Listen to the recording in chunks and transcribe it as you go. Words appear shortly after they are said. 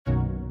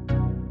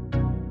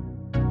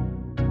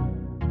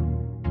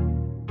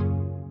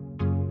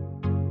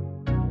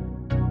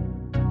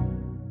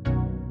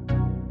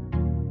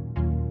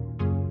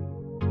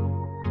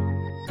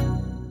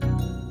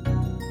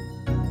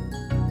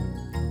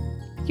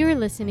You're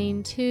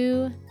listening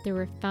to the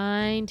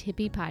Refined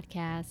Hippie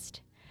Podcast.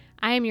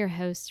 I am your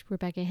host,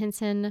 Rebecca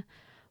Henson.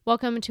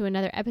 Welcome to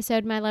another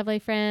episode, my lovely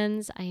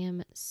friends. I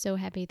am so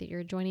happy that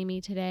you're joining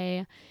me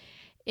today.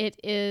 It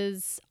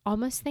is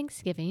almost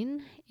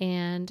Thanksgiving,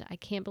 and I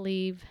can't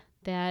believe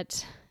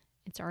that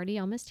it's already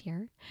almost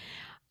here.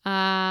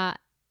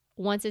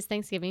 Once it's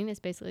Thanksgiving, it's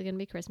basically going to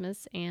be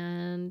Christmas,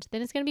 and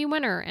then it's going to be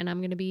winter, and I'm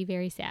going to be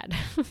very sad.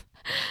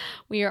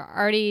 We are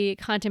already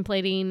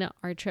contemplating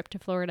our trip to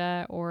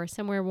Florida or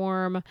somewhere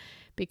warm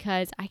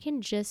because I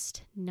can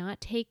just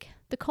not take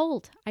the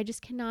cold. I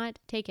just cannot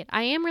take it.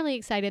 I am really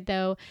excited,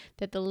 though,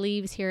 that the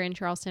leaves here in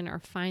Charleston are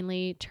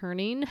finally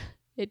turning.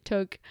 It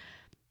took,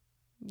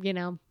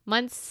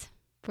 months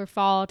for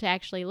fall to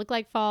actually look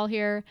like fall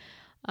here,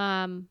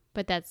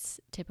 but that's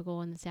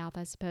typical in the South,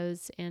 I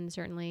suppose, and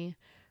certainly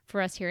for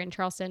us here in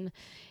Charleston.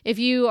 If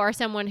you are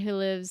someone who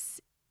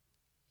lives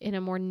in a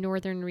more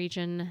northern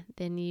region,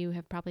 then you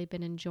have probably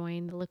been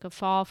enjoying the look of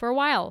fall for a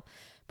while,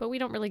 but we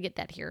don't really get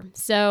that here.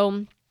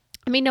 So,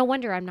 no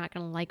wonder I'm not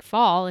going to like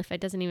fall if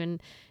it doesn't even,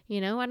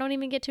 I don't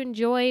even get to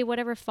enjoy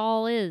whatever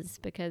fall is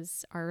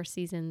because our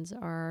seasons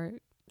are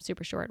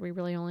super short. We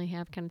really only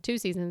have kind of two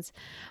seasons.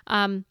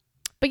 But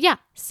yeah,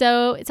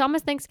 so it's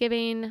almost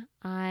Thanksgiving.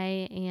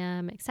 I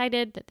am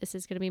excited that this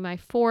is going to be my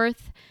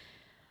fourth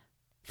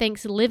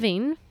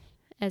Thanksgiving,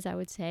 as I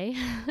would say.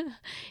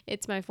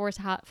 It's my fourth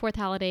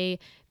holiday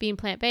being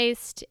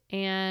plant-based,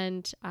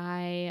 and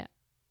I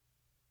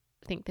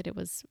think that it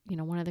was,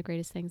 one of the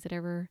greatest things that I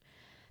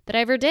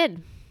ever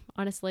did,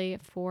 honestly,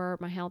 for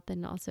my health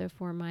and also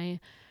for my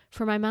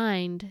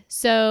mind.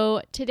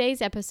 So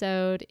today's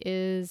episode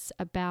is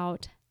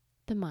about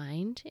the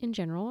mind in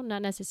general,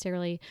 not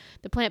necessarily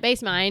the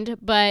plant-based mind,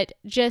 but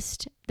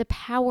just the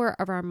power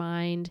of our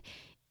mind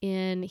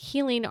in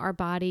healing our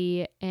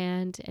body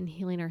and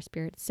healing our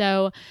spirit.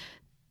 So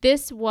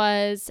this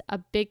was a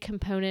big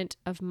component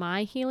of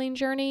my healing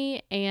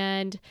journey,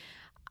 and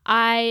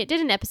I did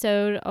an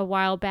episode a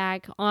while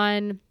back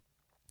on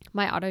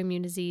my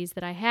autoimmune disease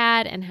that I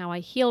had and how I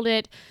healed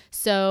it.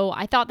 So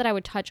I thought that I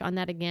would touch on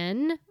that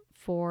again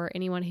for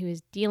anyone who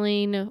is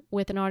dealing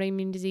with an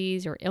autoimmune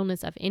disease or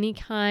illness of any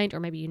kind,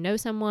 or maybe you know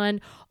someone,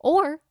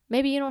 or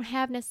maybe you don't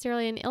have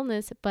necessarily an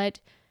illness,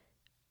 but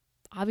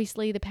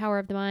obviously the power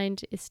of the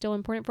mind is still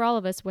important for all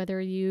of us, whether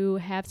you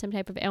have some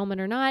type of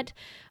ailment or not.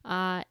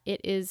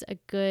 It is a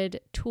good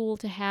tool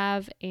to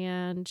have,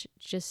 and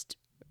just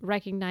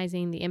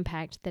recognizing the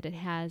impact that it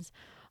has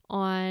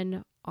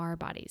on our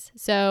bodies.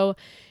 So,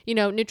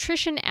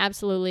 nutrition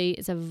absolutely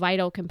is a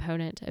vital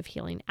component of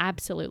healing.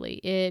 Absolutely.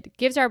 It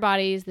gives our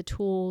bodies the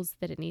tools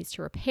that it needs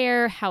to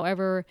repair.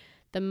 However,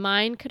 the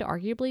mind could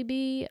arguably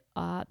be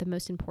the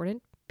most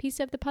important piece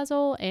of the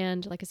puzzle.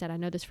 And like I said, I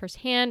know this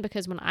firsthand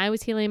because when I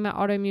was healing my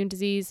autoimmune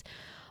disease,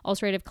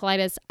 ulcerative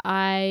colitis,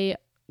 I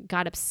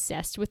got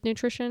obsessed with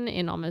nutrition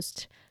in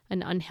almost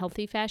an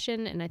unhealthy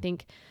fashion. And I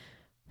think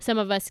some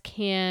of us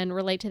can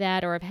relate to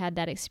that or have had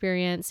that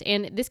experience.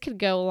 And this could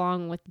go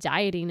along with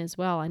dieting as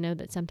well. I know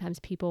that sometimes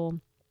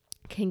people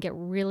can get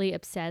really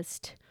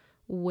obsessed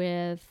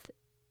with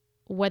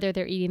whether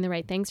they're eating the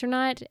right things or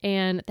not.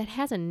 And that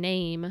has a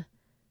name.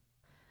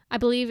 I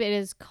believe it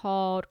is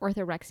called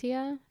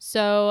orthorexia.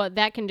 So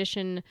that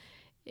condition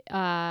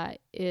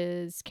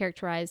is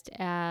characterized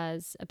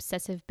as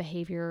obsessive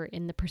behavior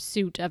in the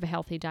pursuit of a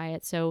healthy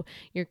diet. So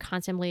you're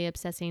constantly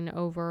obsessing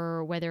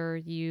over whether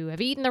you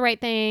have eaten the right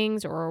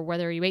things or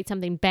whether you ate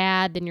something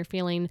bad, then you're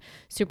feeling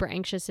super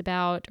anxious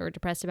about or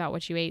depressed about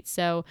what you ate.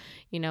 So,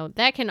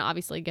 that can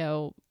obviously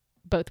go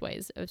both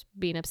ways of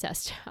being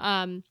obsessed.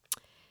 But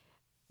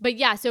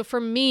yeah, so for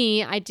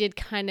me, I did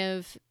kind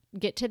of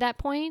get to that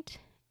point.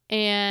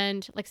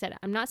 And like I said,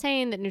 I'm not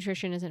saying that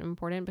nutrition isn't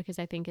important because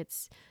I think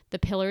it's the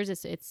pillars.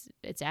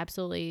 It's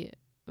absolutely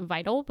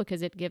vital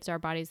because it gives our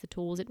bodies the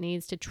tools it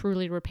needs to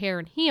truly repair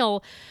and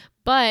heal.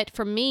 But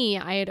for me,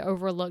 I had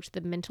overlooked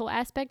the mental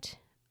aspect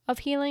of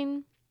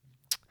healing.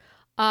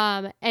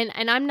 And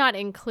I'm not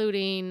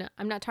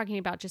talking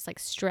about just like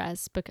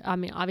stress, but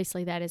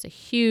obviously that is a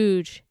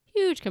huge,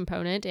 huge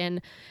component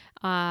and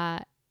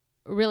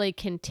really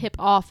can tip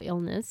off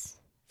illness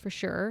for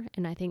sure.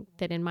 And I think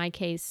that in my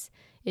case,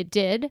 it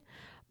did,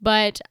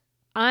 but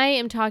I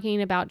am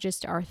talking about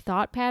just our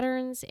thought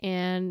patterns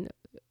and,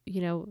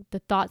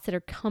 the thoughts that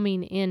are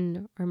coming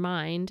in our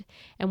mind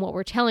and what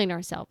we're telling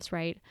ourselves,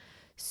 right?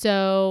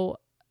 So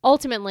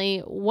ultimately,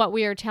 what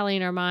we are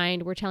telling our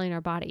mind, we're telling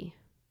our body.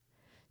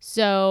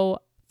 So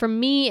for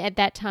me at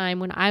that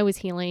time when I was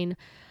healing,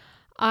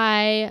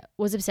 I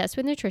was obsessed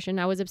with nutrition.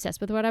 I was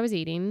obsessed with what I was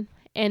eating.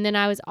 And then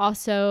I was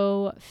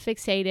also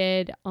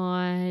fixated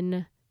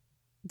on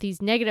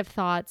these negative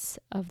thoughts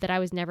of that I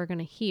was never going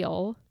to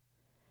heal.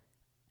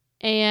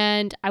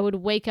 And I would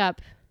wake up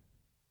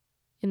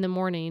in the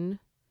morning.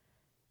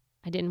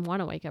 I didn't want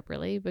to wake up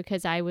really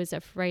because I was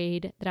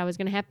afraid that I was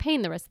going to have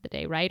pain the rest of the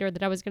day, right? Or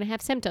that I was going to have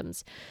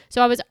symptoms.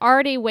 So I was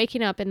already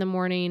waking up in the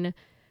morning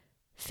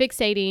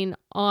fixating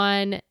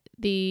on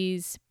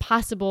these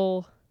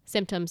possible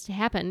symptoms to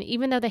happen,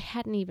 even though they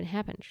hadn't even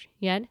happened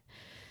yet.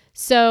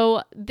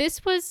 So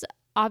this was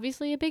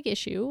obviously a big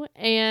issue,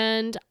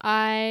 and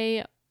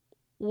I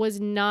was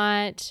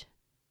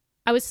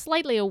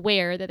slightly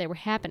aware that they were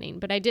happening,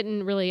 but I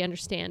didn't really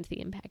understand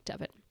the impact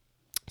of it.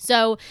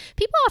 So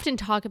people often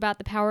talk about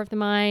the power of the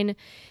mind,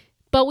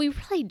 but we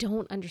really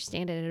don't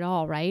understand it at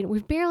all, right?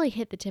 We've barely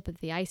hit the tip of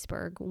the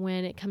iceberg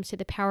when it comes to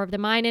the power of the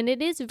mind, and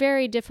it is a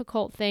very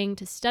difficult thing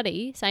to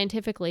study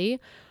scientifically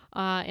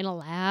in a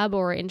lab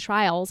or in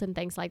trials and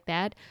things like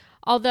that.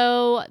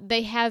 Although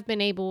they have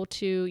been able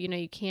to,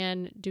 you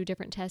can do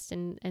different tests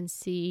and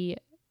see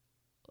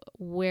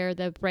where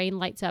the brain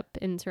lights up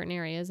in certain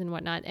areas and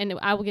whatnot. And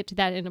I will get to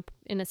that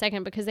in a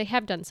second, because they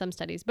have done some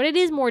studies, but it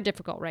is more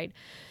difficult, right?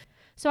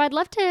 So I'd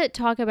love to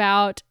talk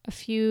about a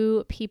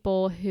few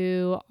people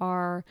who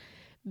are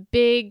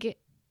big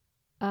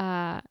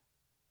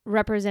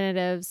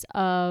representatives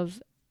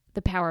of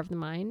the power of the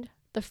mind.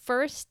 The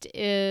first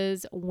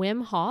is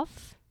Wim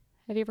Hof.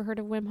 Have you ever heard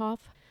of Wim Hof?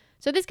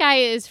 So this guy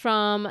is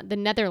from the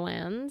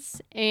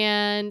Netherlands,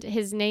 and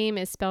his name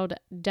is spelled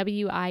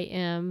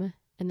W-I-M,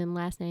 and then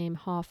last name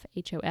Hof,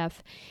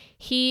 H-O-F.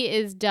 He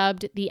is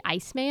dubbed the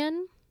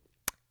Iceman,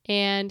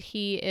 and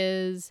he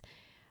is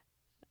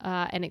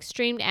an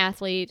extreme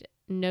athlete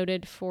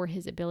noted for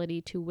his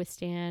ability to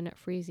withstand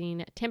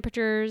freezing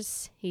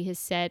temperatures. He has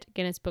set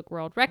Guinness Book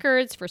World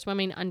Records for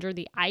swimming under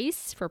the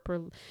ice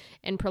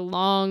and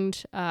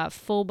prolonged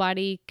full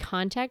body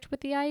contact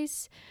with the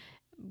ice,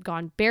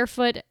 gone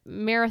barefoot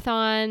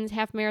marathons,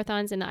 half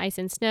marathons in the ice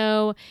and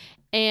snow.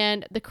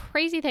 And the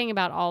crazy thing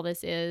about all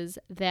this is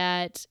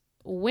that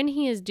when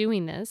he is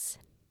doing this,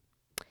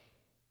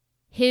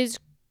 his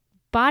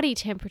body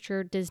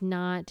temperature does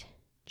not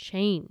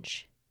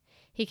change.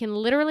 He can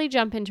literally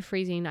jump into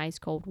freezing ice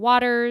cold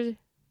water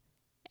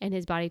and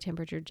his body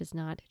temperature does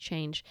not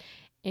change.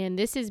 And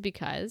this is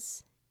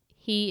because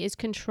he is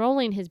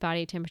controlling his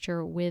body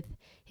temperature with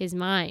his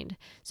mind.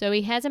 So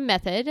he has a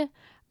method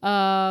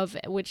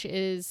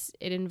it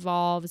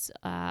involves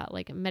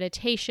like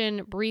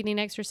meditation, breathing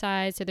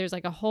exercise. So there's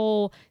like a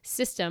whole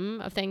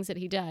system of things that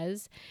he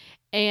does.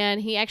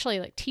 And he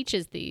actually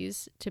teaches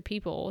these to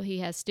people. He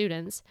has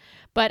students.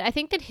 But I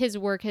think that his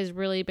work has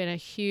really been a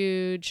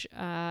huge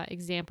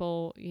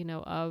example,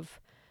 of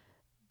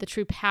the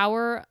true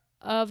power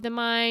of the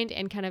mind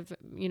and kind of,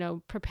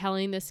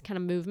 propelling this kind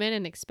of movement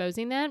and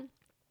exposing that.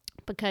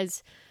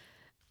 Because,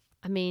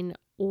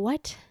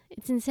 what?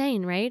 It's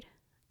insane, right?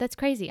 That's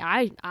crazy.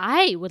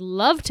 I would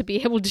love to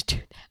be able to do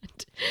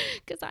that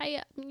because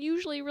I am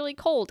usually really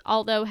cold.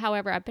 Although,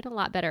 however, I've been a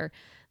lot better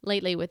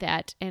lately with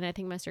that, and I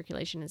think my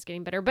circulation is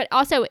getting better. But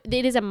also,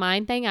 it is a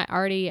mind thing. I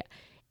already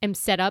am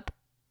set up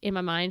in my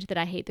mind that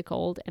I hate the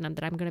cold and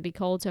that I'm going to be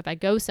cold. So if I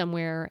go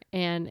somewhere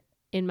and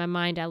in my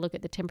mind I look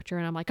at the temperature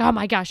and I'm like, oh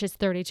my gosh, it's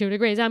 32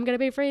 degrees. I'm going to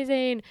be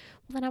freezing.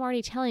 Well, then I'm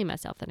already telling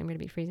myself that I'm going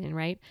to be freezing,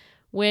 right?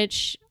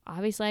 Which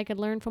obviously I could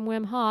learn from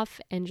Wim Hof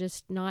and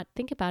just not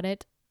think about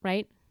it,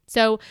 right?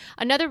 So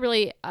another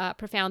really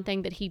profound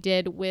thing that he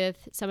did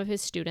with some of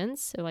his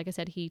students, so like I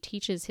said, he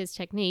teaches his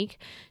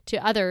technique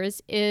to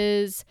others,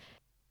 is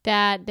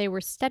that they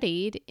were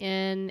studied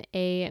in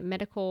a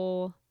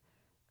medical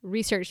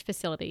research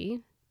facility.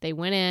 They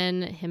went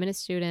in, him and his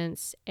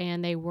students,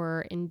 and they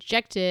were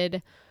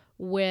injected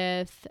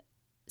with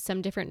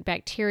some different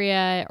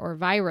bacteria or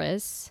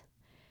virus,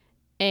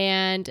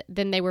 and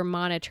then they were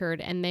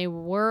monitored, and they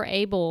were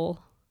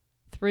able,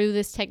 through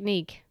this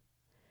technique,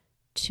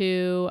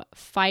 to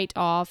fight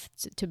off,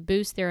 to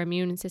boost their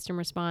immune system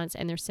response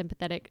and their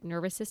sympathetic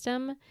nervous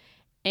system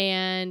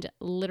and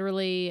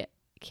literally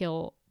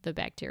kill the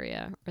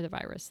bacteria or the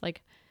virus.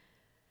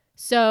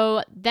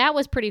 So that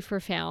was pretty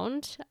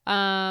profound.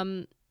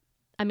 I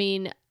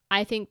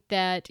think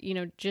that,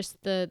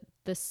 just the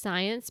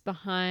science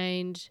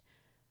behind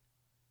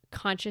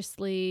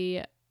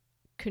consciously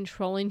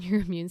controlling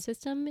your immune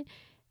system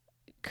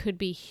could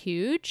be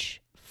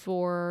huge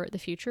for the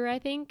future, I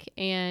think.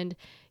 And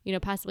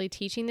possibly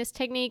teaching this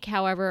technique.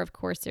 However, of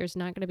course, there's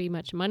not going to be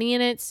much money in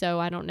it. So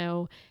I don't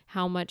know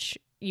how much.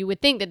 You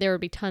would think that there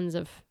would be tons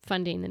of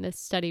funding and this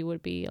study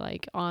would be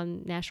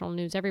on national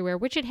news everywhere,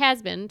 which it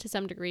has been to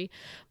some degree.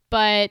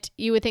 But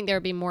you would think there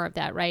would be more of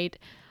that, right?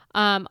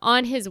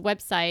 On his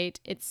website,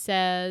 it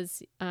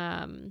says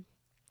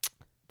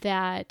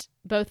that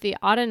both the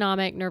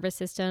autonomic nervous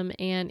system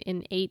and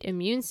innate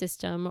immune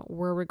system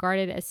were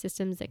regarded as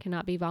systems that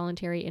cannot be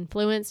voluntarily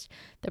influenced.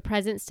 The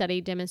present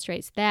study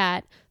demonstrates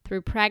that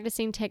through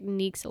practicing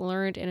techniques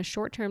learned in a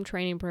short-term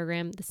training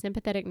program, the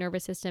sympathetic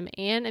nervous system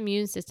and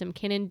immune system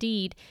can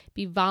indeed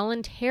be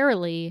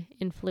voluntarily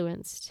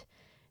influenced.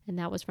 And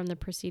that was from the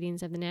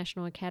Proceedings of the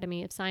National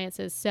Academy of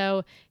Sciences.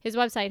 So his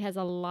website has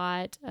a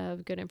lot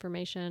of good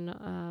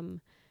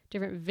information,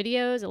 different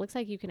videos. It looks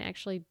like you can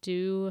actually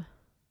do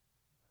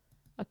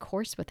a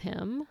course with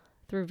him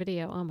through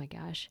video. Oh my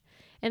gosh.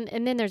 And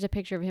then there's a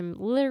picture of him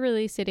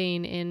literally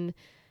sitting in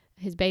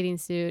his bathing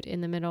suit in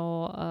the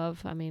middle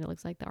of, it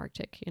looks like the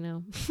Arctic,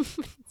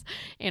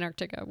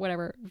 Antarctica,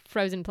 whatever,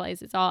 frozen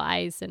place. It's all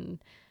ice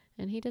and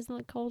he doesn't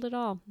look cold at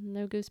all.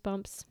 No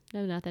goosebumps,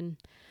 no nothing.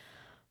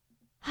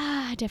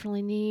 I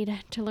definitely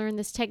need to learn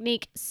this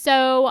technique.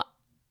 So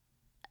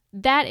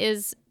that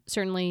is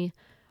certainly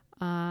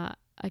a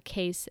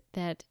case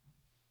that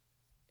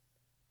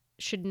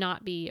should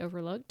not be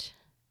overlooked,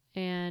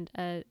 and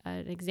an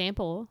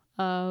example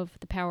of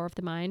the power of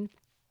the mind.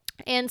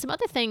 And some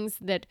other things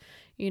that,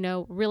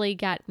 really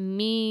got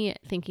me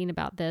thinking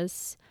about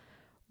this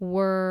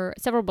were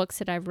several books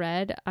that I've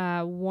read.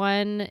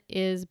 One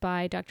is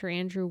by Dr.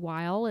 Andrew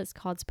Weil. It's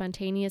called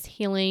Spontaneous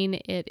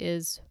Healing. It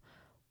is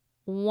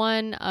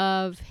one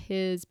of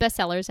his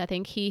bestsellers. I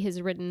think he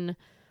has written,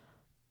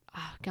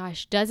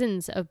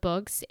 dozens of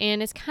books,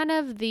 and it's kind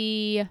of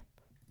the,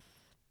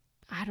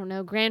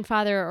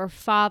 grandfather or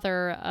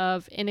father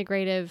of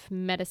integrative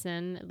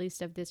medicine, at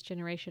least of this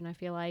generation, I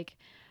feel like.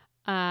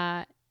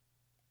 And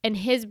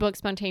his book,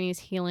 Spontaneous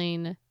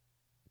Healing,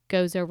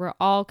 goes over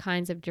all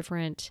kinds of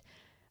different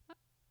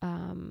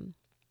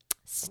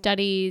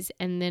studies,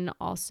 and then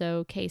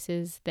also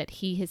cases that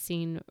he has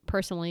seen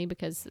personally,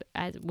 because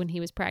when he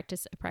was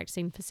a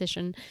practicing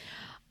physician,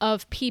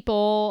 of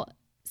people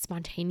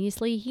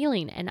spontaneously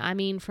healing. And I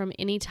mean, from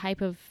any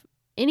type of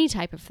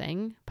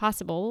thing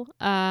possible,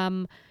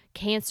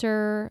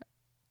 cancer,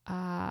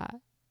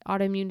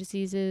 autoimmune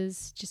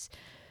diseases, just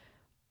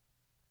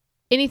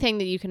anything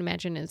that you can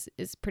imagine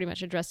is pretty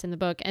much addressed in the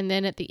book. And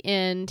then at the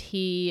end,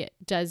 he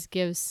does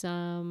give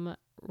some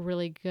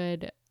really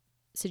good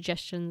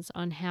suggestions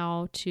on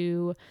how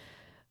to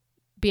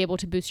be able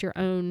to boost your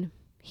own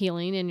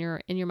healing in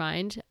your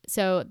mind.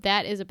 So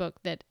that is a book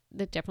that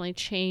definitely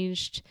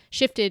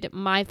shifted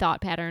my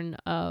thought pattern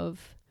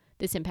of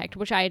this impact,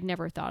 which I had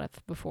never thought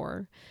of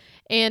before.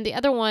 And the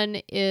other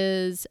one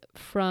is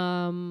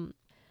from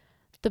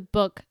the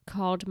book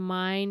called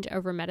Mind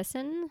Over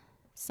Medicine: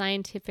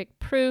 Scientific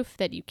Proof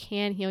That You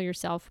Can Heal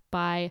Yourself,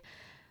 by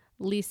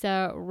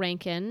Lisa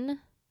Rankin,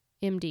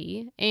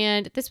 MD.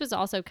 And this was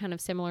also kind of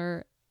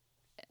similar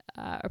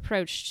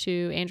approach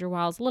to Andrew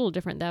Weil's, a little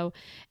different though,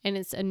 and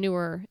it's a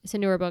newer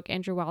book.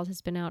 Andrew Weil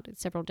has been out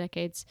several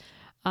decades.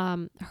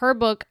 Her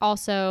book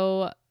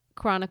also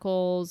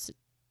chronicles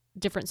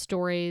different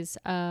stories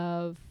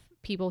of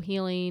people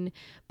healing,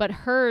 but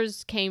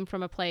hers came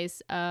from a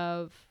place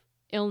of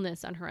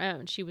illness on her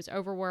own. She was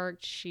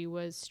overworked, she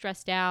was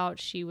stressed out,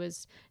 she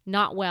was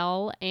not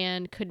well,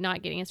 and could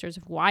not get answers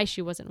of why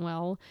she wasn't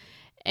well.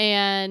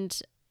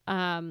 And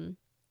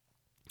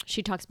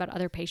she talks about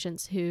other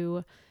patients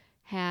who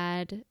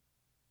had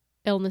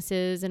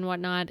illnesses and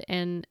whatnot,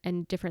 and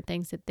different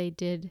things that they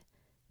did,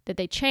 that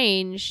they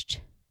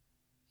changed,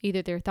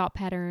 either their thought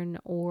pattern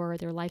or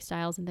their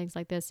lifestyles and things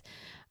like this,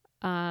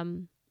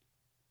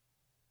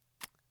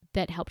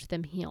 that helped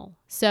them heal.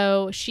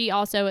 So she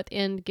also at the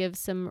end gives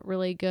some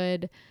really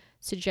good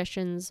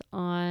suggestions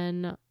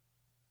on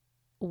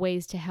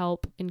ways to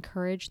help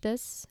encourage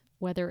this,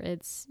 whether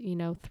it's,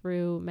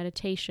 through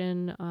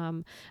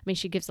meditation.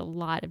 She gives a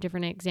lot of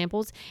different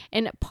examples.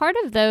 And part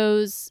of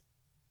those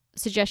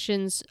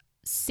suggestions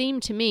seem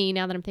to me,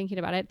 now that I'm thinking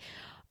about it,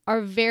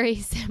 are very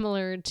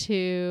similar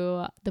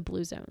to the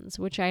blue zones,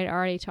 which I had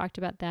already talked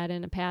about that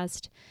in a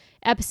past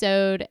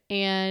episode,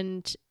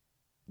 and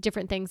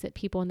different things that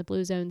people in the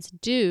blue zones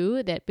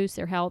do that boost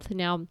their health.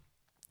 Now,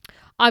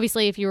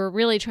 obviously, if you were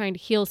really trying to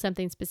heal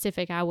something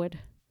specific, I would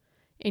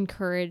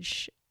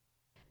encourage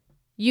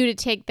you to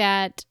take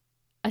that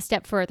a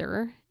step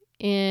further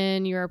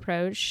in your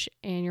approach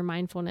and your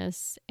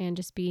mindfulness, and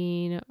just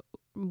being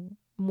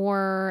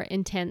more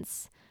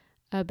intense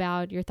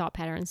about your thought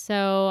patterns.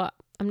 So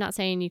I'm not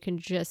saying you can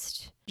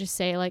just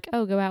say like,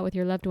 oh, go out with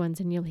your loved ones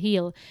and you'll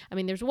heal.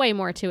 There's way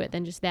more to it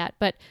than just that.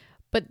 But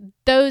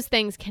those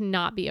things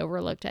cannot be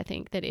overlooked. I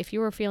think that if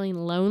you are feeling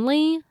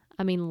lonely,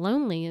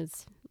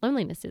 loneliness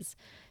is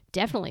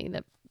definitely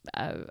the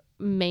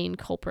main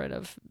culprit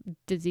of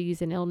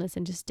disease and illness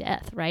and just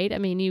death, right?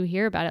 You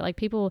hear about it, like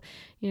people,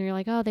 you're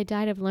like, oh, they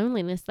died of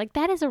loneliness. Like,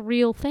 that is a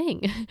real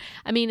thing.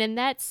 And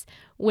that's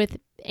with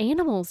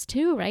animals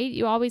too, right?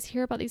 You always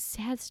hear about these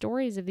sad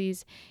stories of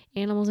these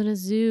animals in a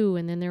zoo,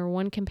 and then their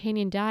one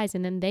companion dies,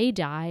 and then they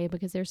die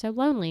because they're so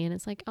lonely. And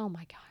it's like, oh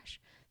my gosh,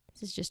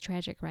 this is just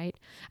tragic, right?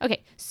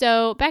 Okay,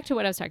 so back to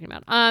what I was talking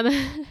about.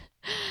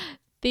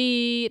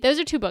 Those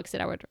are two books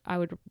that I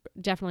would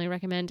definitely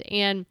recommend.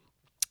 And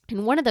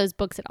in one of those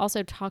books, it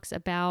also talks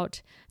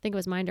about, I think it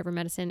was Mind Over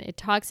Medicine, it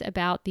talks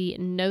about the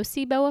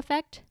nocebo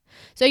effect.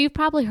 So you've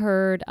probably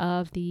heard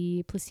of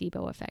the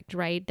placebo effect,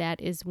 right?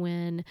 That is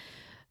when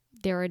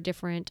there are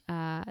different,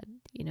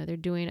 they're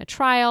doing a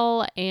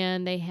trial,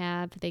 and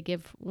they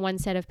give one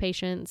set of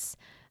patients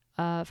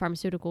a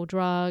pharmaceutical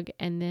drug,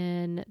 and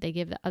then they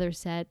give the other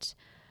set,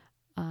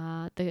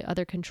 the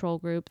other control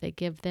group, they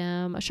give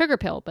them a sugar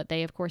pill, but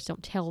they of course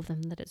don't tell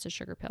them that it's a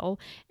sugar pill.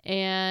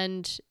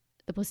 And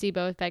the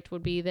placebo effect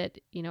would be that,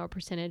 a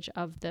percentage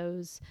of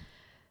those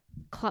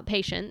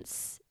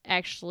patients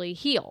actually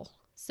heal.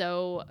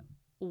 So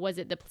was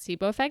it the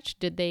placebo effect?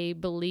 Did they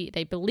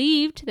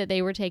believed that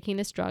they were taking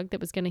this drug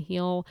that was going to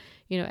heal,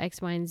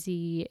 X, Y, and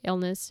Z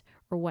illness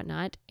or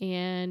whatnot,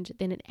 and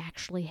then it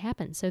actually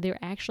happened. So they're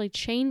actually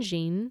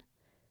changing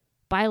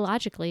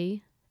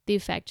biologically the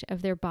effect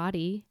of their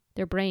body,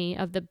 their brain,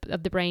 of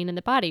the brain and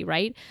the body,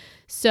 right?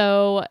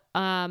 So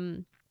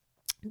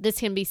This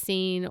can be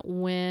seen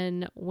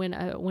when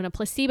a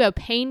placebo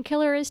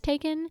painkiller is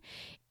taken.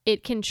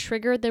 It can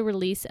trigger the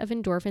release of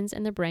endorphins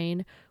in the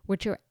brain,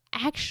 which are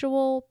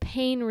actual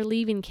pain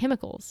relieving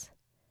chemicals,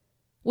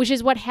 which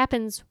is what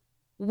happens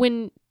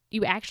when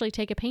you actually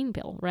take a pain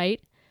pill,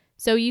 right?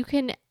 So you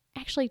can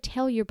actually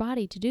tell your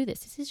body to do this.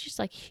 This is just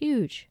like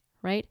huge,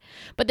 right?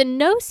 But the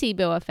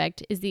nocebo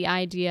effect is the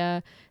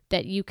idea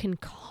that you can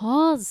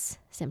cause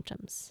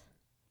symptoms.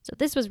 So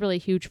this was really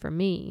huge for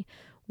me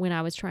when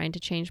I was trying to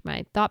change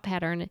my thought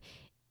pattern.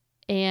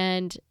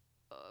 And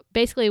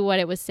basically what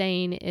it was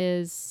saying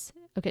is,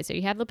 okay, so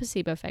you have the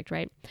placebo effect,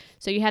 right?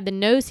 So you have the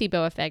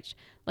nocebo effect.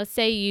 Let's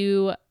say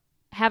you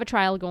have a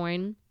trial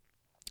going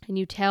and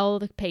you tell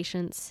the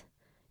patients,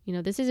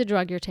 this is a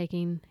drug you're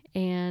taking,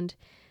 and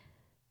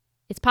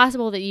it's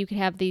possible that you could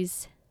have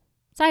these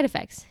side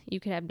effects. You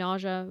could have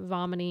nausea,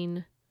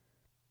 vomiting,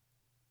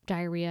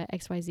 diarrhea,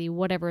 XYZ,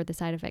 whatever the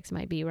side effects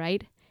might be,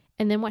 right?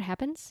 And then what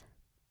happens?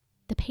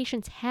 The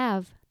patients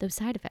have those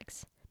side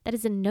effects. That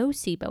is a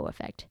nocebo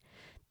effect.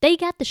 They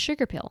got the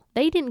sugar pill.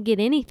 They didn't get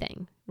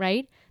anything,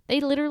 right?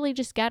 They literally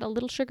just got a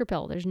little sugar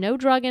pill. There's no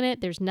drug in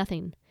it. There's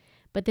nothing.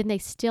 But then they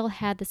still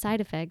had the side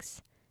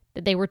effects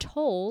that they were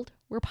told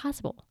were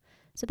possible.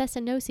 So that's a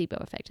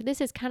nocebo effect. This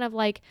is kind of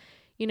like,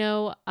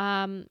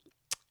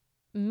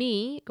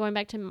 me going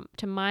back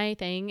to my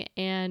thing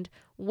and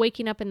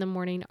waking up in the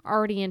morning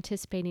already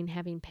anticipating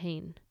having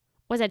pain.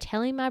 Was I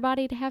telling my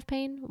body to have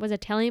pain? Was I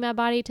telling my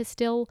body to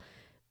still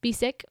be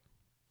sick?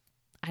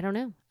 I don't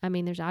know. I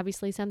mean, there's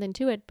obviously something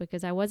to it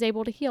because I was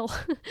able to heal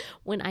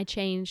when I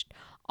changed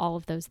all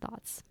of those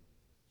thoughts.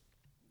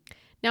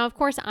 Now, of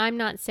course, I'm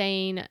not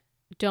saying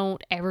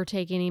don't ever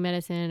take any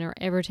medicine or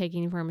ever take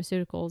any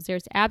pharmaceuticals.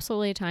 There's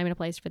absolutely a time and a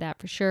place for that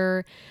for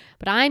sure.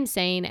 But I'm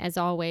saying, as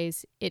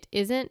always, it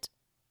isn't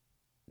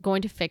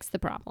going to fix the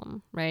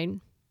problem, right?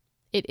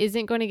 It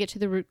isn't going to get to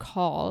the root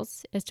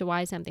cause as to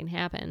why something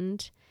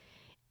happened.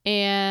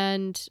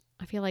 And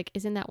I feel like,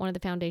 isn't that one of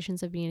the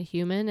foundations of being a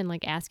human and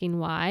like asking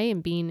why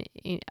and being,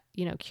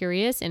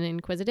 curious and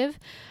inquisitive?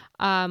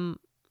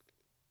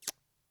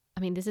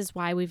 This is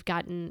why we've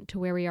gotten to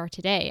where we are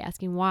today,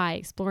 asking why,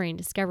 exploring,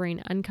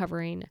 discovering,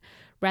 uncovering,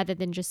 rather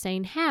than just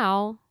saying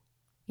how,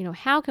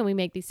 how can we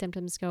make these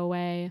symptoms go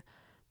away?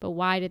 But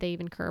why do they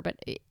even occur?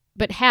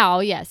 But how,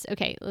 yes.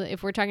 Okay.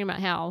 If we're talking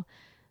about how,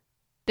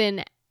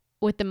 then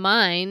with the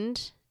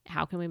mind,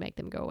 how can we make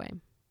them go away?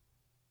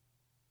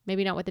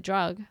 Maybe not with the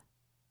drug,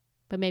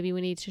 but maybe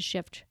we need to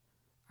shift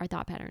our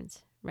thought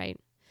patterns, right?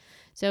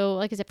 So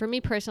like I said, for me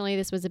personally,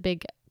 this was a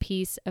big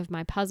piece of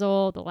my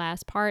puzzle, the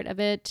last part of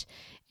it.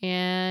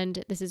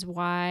 And this is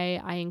why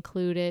I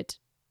include it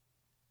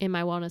in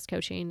my wellness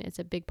coaching. It's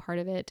a big part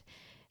of it.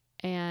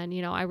 And,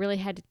 I really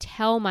had to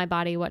tell my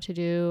body what to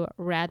do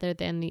rather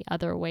than the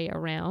other way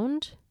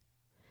around.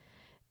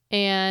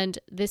 And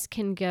this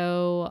can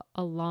go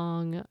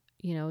along,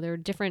 there are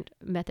different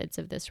methods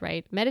of this,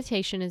 right?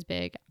 Meditation is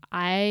big.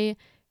 I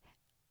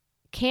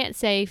can't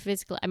say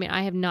physically,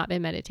 I have not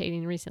been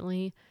meditating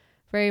recently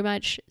very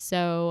much.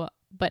 So,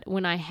 but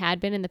when I had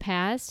been in the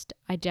past,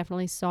 I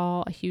definitely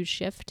saw a huge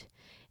shift.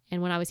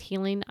 And when I was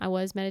healing, I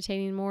was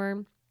meditating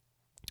more.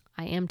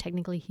 I am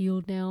technically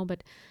healed now,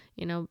 but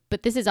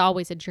but this is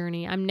always a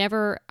journey.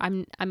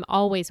 I'm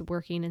always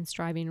working and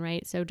striving,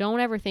 right? So don't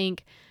ever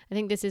think, I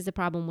think this is the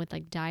problem with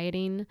like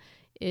dieting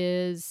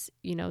is,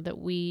 that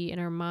we in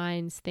our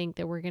minds think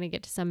that we're going to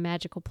get to some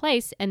magical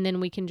place and then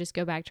we can just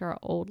go back to our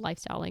old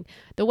lifestyle. Like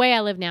the way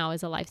I live now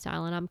is a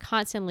lifestyle, and I'm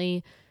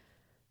constantly,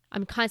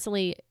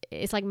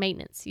 it's like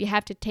maintenance. You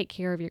have to take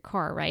care of your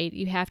car, right?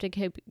 You have to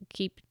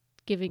keep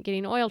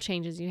getting oil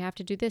changes. You have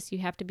to do this. You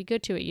have to be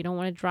good to it. You don't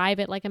want to drive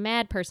it like a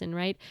mad person,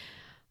 right?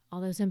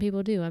 Although some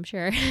people do, I'm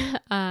sure.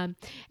 And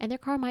their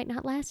car might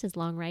not last as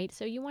long, right?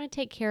 So you want to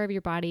take care of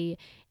your body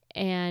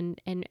and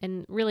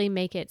really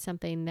make it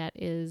something that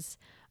is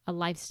a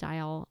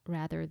lifestyle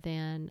rather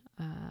than,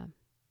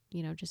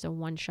 just a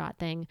one-shot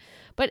thing.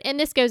 And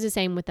this goes the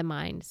same with the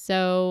mind.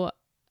 So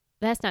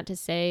that's not to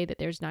say that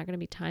there's not going to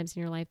be times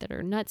in your life that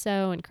are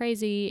nutso and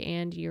crazy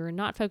and you're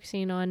not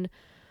focusing on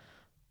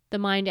the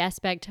mind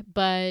aspect,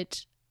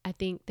 but I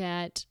think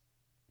that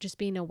just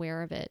being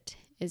aware of it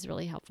is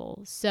really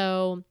helpful.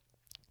 So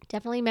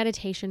definitely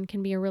meditation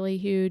can be a really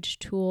huge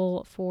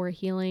tool for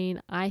healing.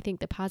 I think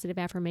the positive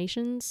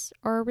affirmations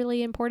are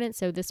really important.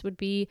 So this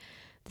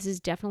is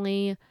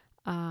definitely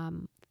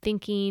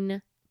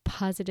thinking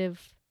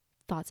positive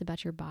thoughts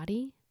about your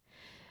body,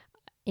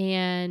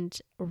 and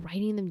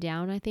writing them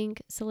down, I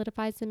think,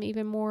 solidifies them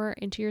even more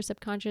into your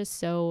subconscious.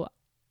 So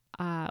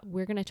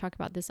we're going to talk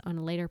about this on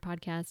a later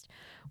podcast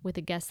with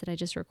a guest that I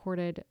just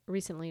recorded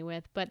recently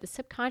with, but the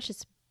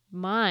subconscious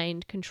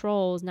mind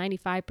controls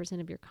 95%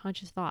 of your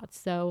conscious thoughts.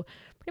 So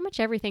pretty much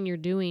everything you're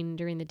doing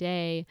during the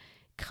day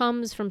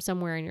comes from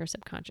somewhere in your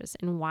subconscious,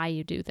 and why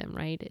you do them,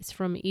 right? It's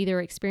from either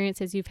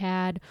experiences you've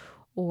had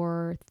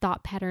or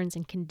thought patterns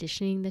and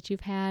conditioning that you've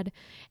had.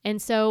 And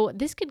so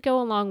this could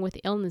go along with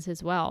illness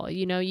as well.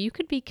 You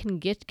could be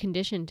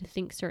conditioned to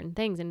think certain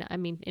things. And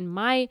in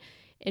my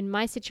in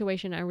my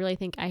situation, I really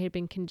think I had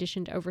been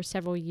conditioned over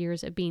several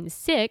years of being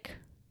sick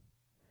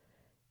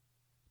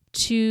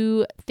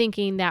to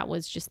thinking that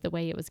was just the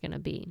way it was going to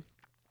be.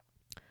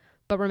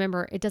 But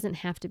remember, it doesn't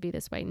have to be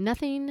this way.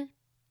 Nothing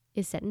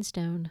is set in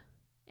stone,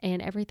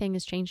 and everything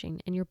is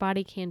changing, and your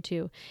body can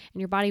too,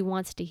 and your body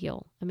wants to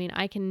heal. I mean,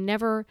 I can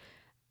never,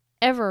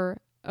 ever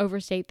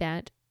overstate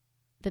that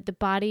the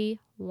body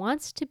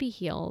wants to be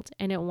healed,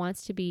 and it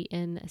wants to be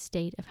in a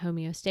state of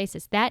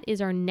homeostasis. That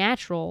is our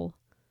natural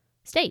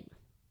state,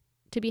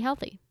 to be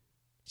healthy.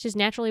 It's just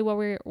naturally what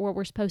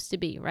we're supposed to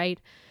be, right?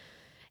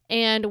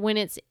 And when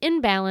it's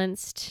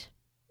imbalanced,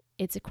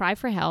 it's a cry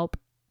for help,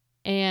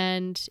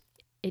 and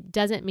it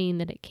doesn't mean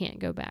that it can't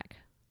go back.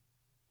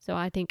 So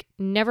I think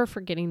never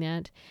forgetting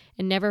that,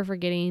 and never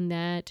forgetting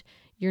that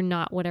you're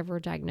not whatever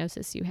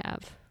diagnosis you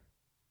have,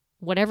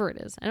 whatever it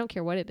is. I don't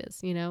care what it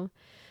is, you know.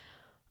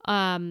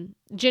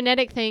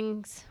 Genetic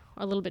things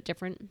are a little bit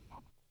different,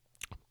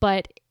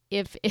 but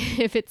if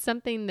it's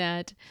something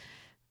that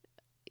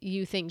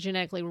you think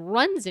genetically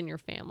runs in your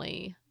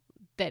family,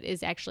 that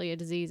is actually a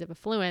disease of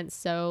affluence,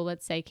 so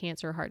let's say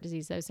cancer, heart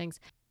disease, those things,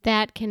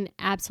 that can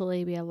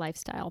absolutely be a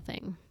lifestyle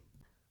thing.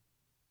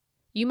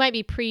 You might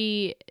be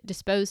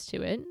predisposed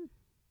to it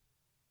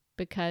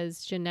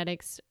because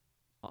genetics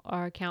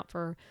account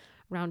for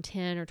around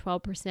 10 or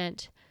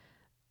 12%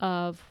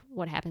 of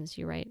what happens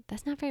to you, right?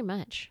 That's not very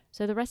much.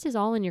 So the rest is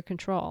all in your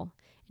control.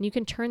 And you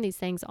can turn these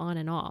things on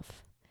and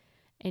off.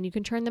 And you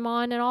can turn them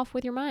on and off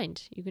with your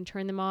mind. You can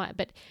turn them on,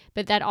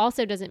 but that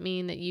also doesn't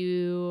mean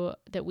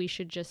that we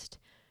should just,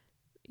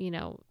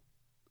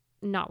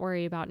 not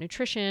worry about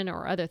nutrition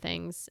or other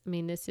things. I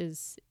mean,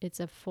 it's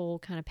a full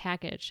kind of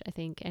package, I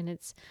think. And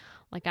it's,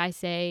 like I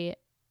say,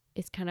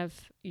 it's kind of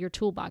your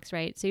toolbox,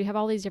 right? So you have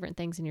all these different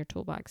things in your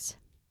toolbox.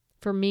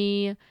 For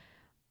me,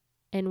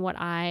 and what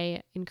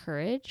I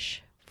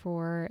encourage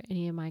for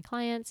any of my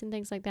clients and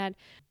things like that.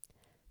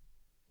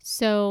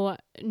 So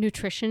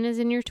nutrition is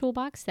in your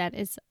toolbox. That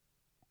is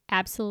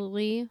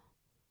absolutely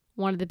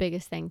one of the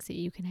biggest things that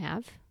you can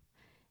have,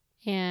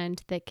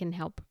 and that can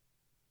help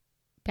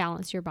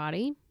balance your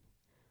body.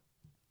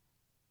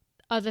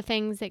 Other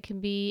things that can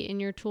be in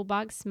your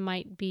toolbox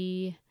might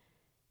be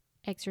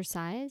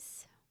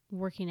exercise,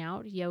 working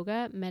out,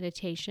 yoga,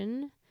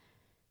 meditation.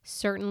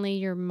 Certainly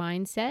your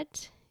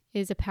mindset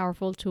is a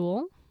powerful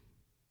tool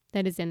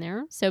that is in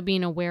there. So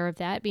being aware of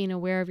that, being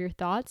aware of your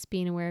thoughts,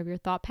 being aware of your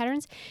thought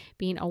patterns,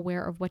 being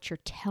aware of what you're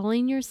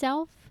telling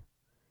yourself,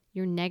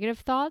 your negative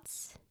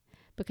thoughts,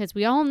 because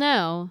we all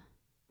know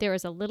there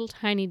is a little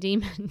tiny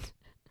demon,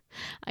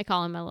 I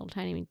call him a little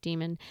tiny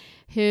demon,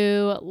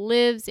 who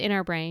lives in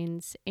our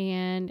brains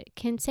and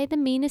can say the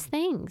meanest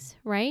things,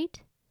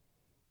 right?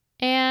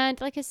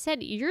 And like I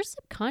said, your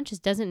subconscious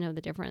doesn't know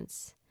the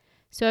difference.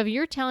 So if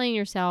you're telling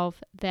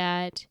yourself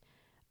that,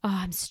 oh,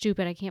 I'm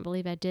stupid, I can't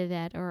believe I did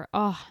that, or,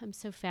 oh, I'm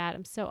so fat,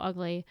 I'm so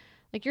ugly,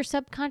 like your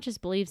subconscious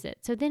believes it.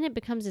 So then it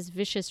becomes this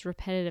vicious,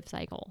 repetitive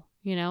cycle,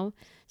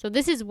 So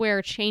this is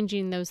where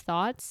changing those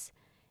thoughts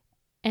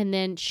and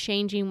then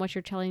changing what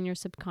you're telling your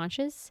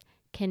subconscious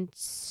can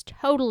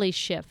totally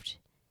shift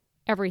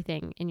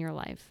everything in your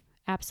life.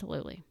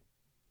 Absolutely.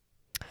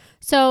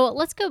 So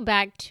let's go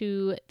back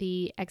to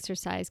the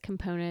exercise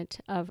component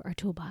of our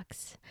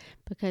toolbox,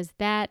 because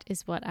that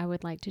is what I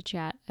would like to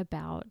chat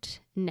about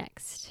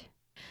next.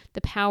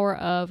 The power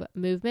of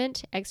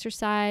movement,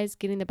 exercise,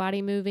 getting the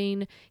body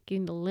moving,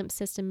 getting the lymph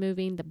system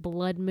moving, the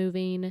blood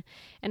moving.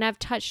 And I've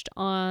touched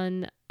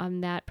on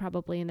that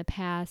probably in the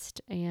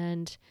past,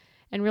 and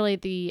really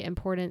the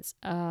importance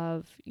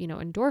of,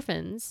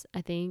 endorphins.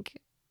 I think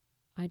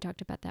I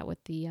talked about that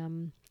with the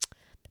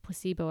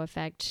placebo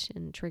effect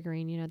and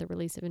triggering, the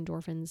release of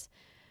endorphins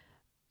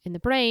in the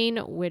brain,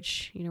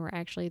 which, are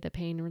actually the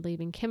pain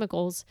relieving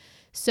chemicals.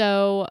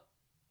 So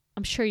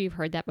I'm sure you've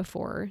heard that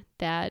before,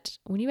 that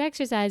when you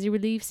exercise, you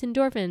release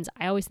endorphins.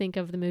 I always think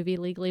of the movie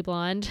Legally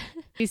Blonde.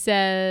 He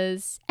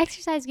says,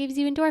 exercise gives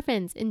you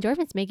endorphins.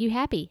 Endorphins make you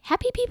happy.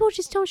 Happy people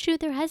just don't shoot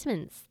their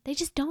husbands. They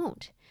just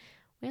don't.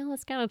 Well,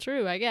 that's kind of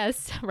true, I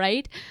guess,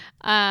 right?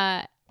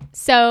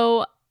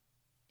 So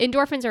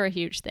endorphins are a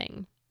huge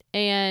thing.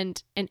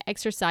 And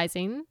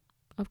exercising,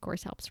 of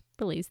course, helps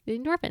release the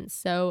endorphins.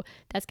 So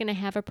that's going to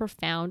have a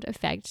profound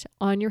effect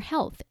on your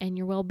health and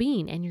your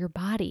well-being and your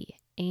body.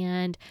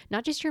 And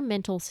not just your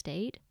mental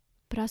state,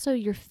 but also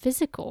your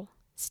physical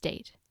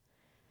state.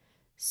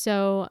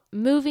 So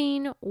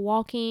moving,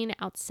 walking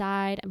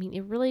outside,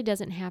 it really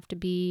doesn't have to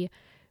be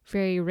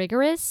very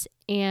rigorous.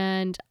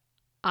 And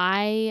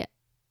I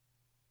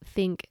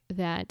think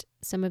that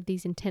some of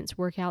these intense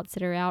workouts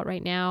that are out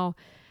right now,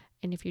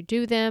 and if you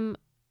do them,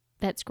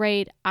 that's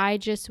great. I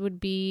just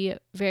would be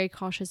very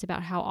cautious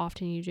about how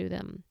often you do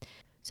them.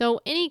 So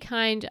any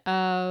kind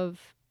of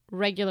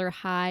regular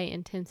high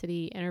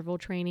intensity interval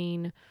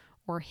training,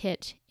 or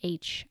HIIT,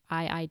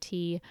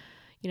 HIIT,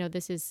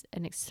 this is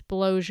an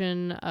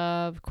explosion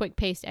of quick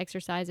paced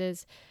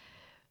exercises,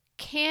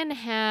 can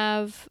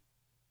have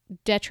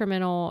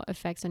detrimental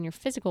effects on your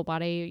physical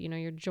body,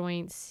 your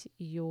joints,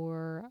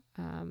 your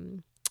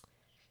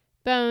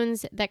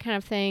bones, that kind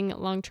of thing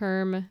long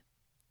term.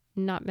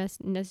 not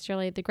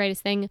necessarily the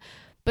greatest thing,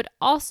 but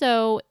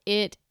also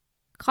it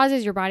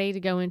causes your body to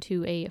go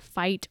into a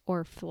fight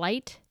or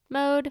flight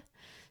mode.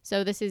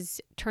 So this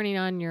is turning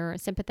on your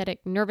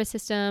sympathetic nervous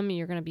system.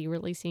 You're going to be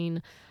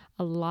releasing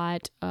a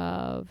lot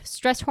of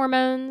stress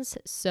hormones.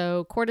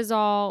 So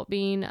cortisol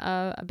being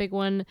a big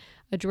one,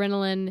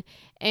 adrenaline,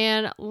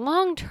 and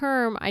long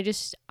term, I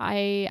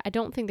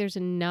don't think there's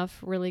enough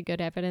really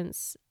good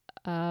evidence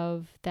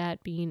of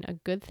that being a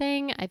good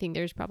thing. I think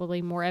there's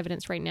probably more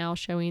evidence right now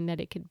showing that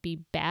it could be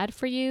bad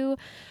for you,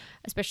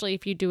 especially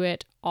if you do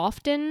it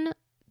often.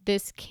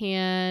 This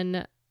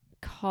can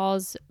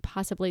cause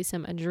possibly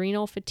some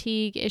adrenal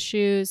fatigue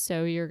issues.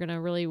 So you're going to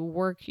really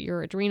work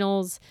your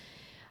adrenals.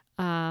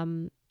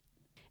 And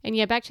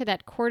yeah, back to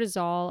that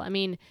cortisol. I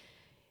mean,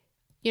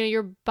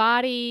 your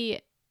body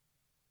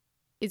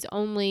is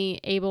only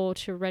able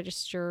to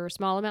register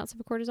small amounts of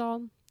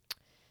cortisol.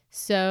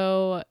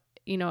 So,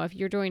 if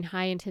you're doing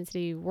high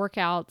intensity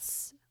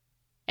workouts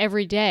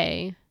every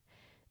day,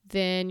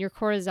 then your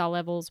cortisol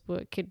levels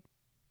could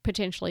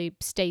potentially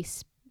stay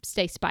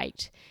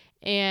spiked.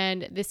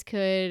 And this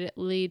could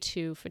lead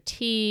to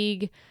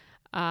fatigue,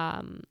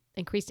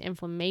 increased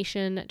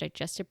inflammation,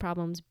 digestive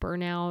problems,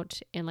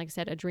 burnout, and like I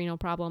said, adrenal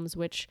problems,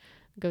 which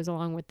goes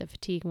along with the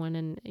fatigue one,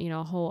 and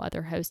a whole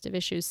other host of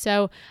issues.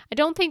 So I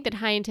don't think that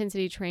high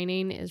intensity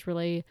training is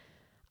really,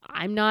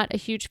 I'm not a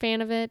huge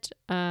fan of it.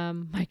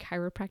 My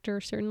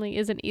chiropractor certainly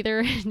isn't either,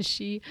 and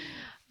she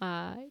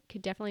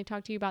could definitely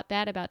talk to you about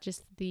that, about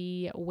just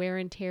the wear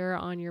and tear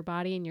on your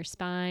body and your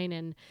spine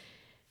and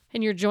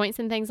your joints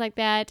and things like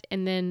that.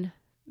 And then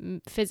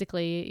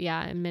physically,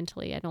 and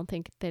mentally, I don't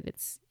think that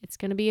it's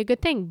going to be a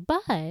good thing.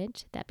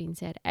 But that being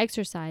said,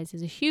 exercise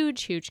is a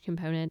huge, huge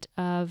component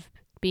of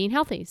being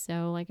healthy.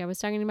 So like I was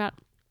talking about,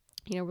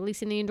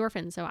 releasing the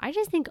endorphins. So I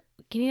just think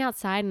getting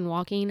outside and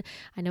walking,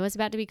 I know it's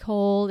about to be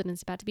cold and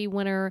it's about to be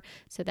winter,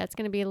 so that's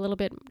going to be a little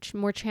bit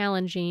more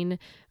challenging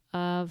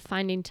of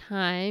finding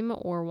time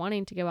or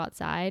wanting to go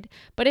outside.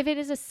 But if it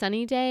is a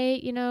sunny day,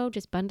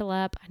 just bundle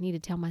up. I need to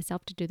tell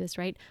myself to do this,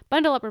 right?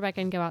 Bundle up, Rebecca,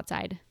 and go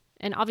outside.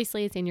 And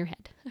obviously it's in your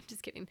head. I'm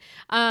just kidding.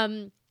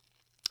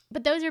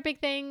 But those are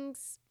big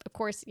things. Of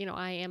course,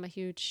 I am a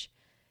huge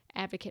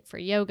advocate for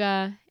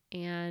yoga,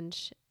 and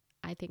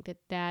I think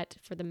that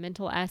for the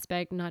mental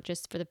aspect, not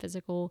just for the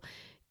physical,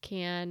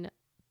 can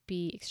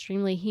be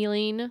extremely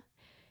healing.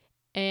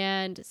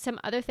 And some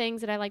other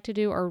things that I like to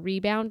do are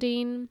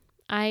rebounding.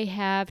 I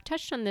have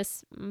touched on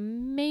this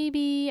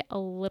maybe a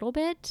little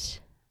bit.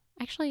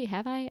 Actually,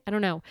 have I? I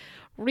don't know.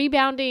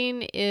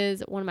 Rebounding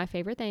is one of my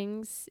favorite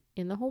things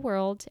in the whole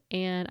world,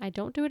 and I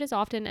don't do it as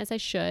often as I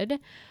should,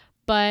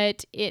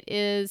 but it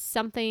is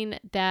something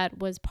that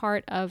was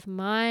part of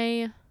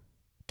my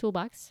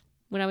toolbox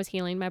when I was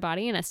healing my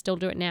body, and I still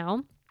do it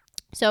now.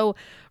 So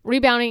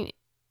rebounding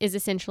is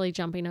essentially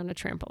jumping on a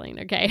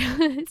trampoline, okay?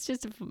 It's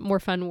just a more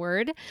fun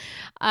word.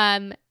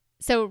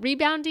 So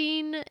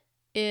rebounding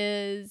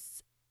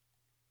is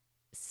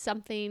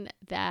something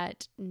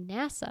that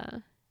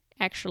NASA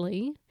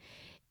actually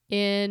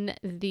in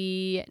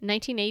the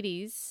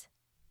 1980s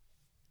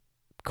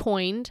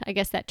coined, I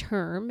guess, that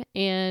term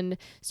and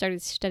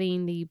started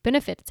studying the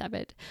benefits of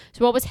it.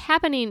 So what was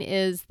happening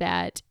is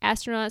that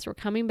astronauts were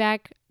coming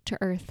back to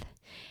Earth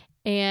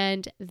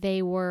and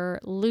they were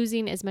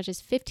losing as much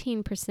as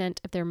 15%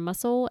 of their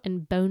muscle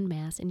and bone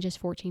mass in just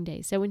 14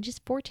 days. So in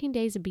just 14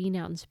 days of being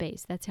out in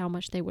space, that's how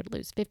much they would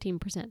lose,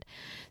 15%.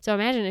 So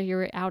imagine if you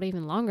were out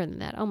even longer than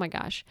that. Oh my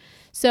gosh.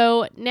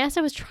 So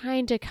NASA was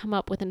trying to come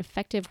up with an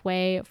effective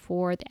way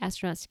for the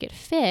astronauts to get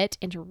fit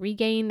and to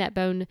regain that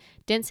bone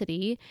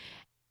density,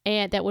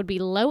 and that would be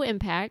low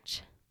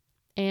impact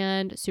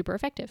and super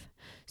effective.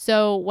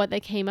 So what they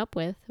came up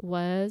with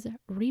was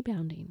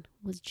rebounding,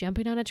 was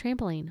jumping on a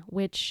trampoline,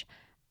 which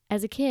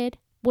as a kid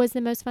was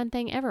the most fun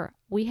thing ever.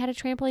 We had a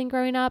trampoline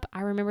growing up. I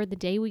remember the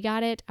day we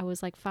got it. I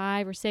was like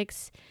 5 or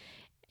 6,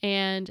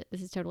 and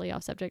this is totally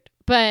off subject,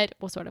 but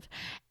well, sort of.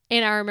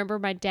 And I remember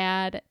my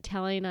dad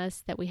telling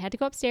us that we had to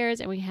go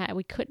upstairs and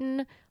we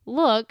couldn't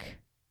look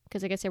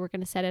because I guess they were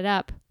going to set it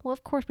up. Well,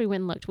 of course we went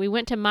and looked. We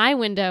went to my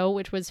window,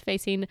 which was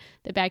facing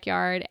the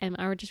backyard, and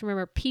I just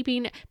remember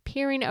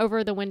peering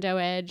over the window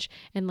edge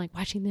and like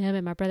watching them,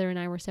 and my brother and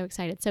I were so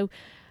excited. So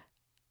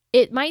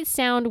it might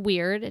sound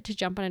weird to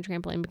jump on a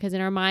trampoline because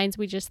in our minds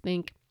we just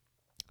think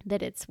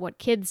that it's what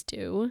kids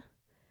do,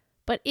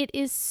 but it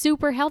is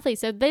super healthy.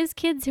 So those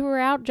kids who are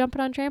out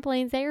jumping on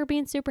trampolines, they are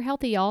being super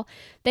healthy, y'all.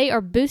 They are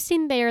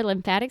boosting their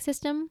lymphatic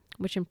system,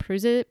 which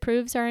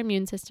improves our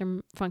immune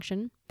system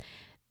function.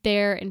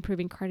 They're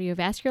improving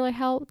cardiovascular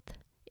health.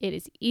 It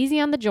is easy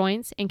on the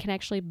joints and can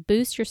actually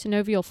boost your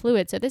synovial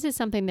fluid. So this is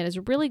something that is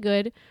really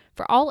good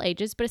for all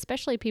ages, but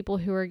especially people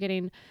who are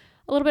getting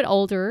a little bit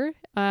older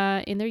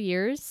in their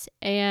years.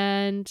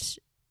 And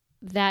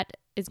that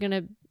is going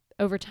to,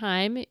 over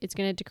time, it's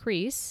going to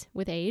decrease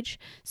with age.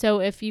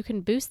 So if you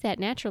can boost that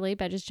naturally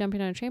by just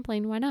jumping on a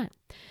trampoline, why not?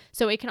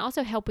 So it can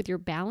also help with your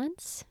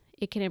balance.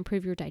 It can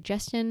improve your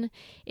digestion.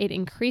 It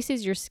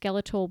increases your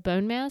skeletal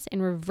bone mass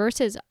and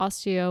reverses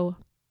osteoporosis.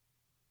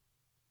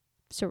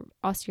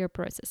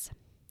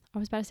 I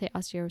was about to say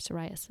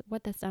osteoporosis.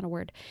 What? That's not a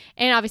word.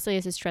 And obviously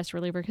it's a stress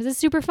reliever because it's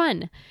super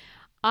fun.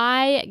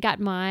 I got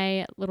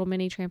my little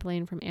mini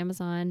trampoline from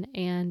Amazon,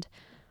 and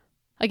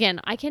again,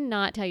 I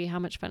cannot tell you how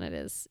much fun it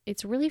is.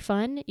 It's really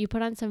fun. You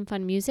put on some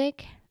fun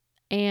music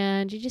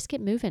and you just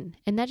get moving,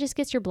 and that just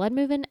gets your blood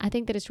moving. I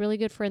think that it's really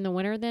good for in the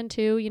winter then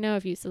too.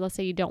 If you, so let's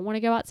say you don't want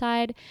to go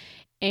outside,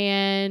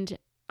 and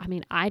I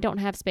mean, I don't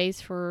have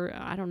space for,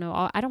 I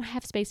don't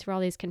have space for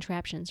all these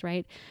contraptions,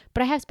 right?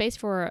 But I have space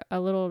for a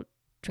little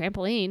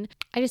trampoline.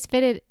 I just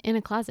fit it in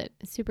a closet.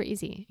 It's super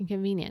easy and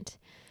convenient.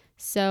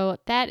 So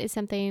that is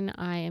something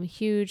I am a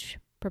huge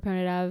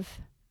proponent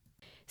of.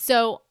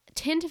 So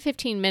 10 to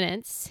 15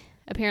 minutes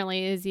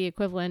apparently is the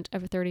equivalent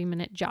of a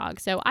 30-minute jog.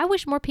 So I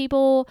wish more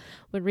people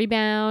would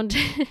rebound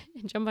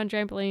and jump on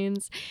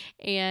trampolines.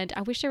 And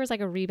I wish there was like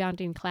a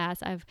rebounding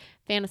class. I've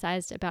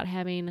fantasized about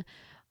having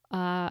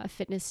a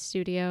fitness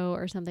studio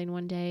or something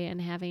one day and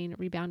having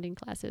rebounding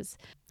classes.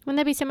 Wouldn't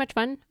that be so much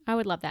fun? I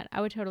would love that.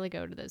 I would totally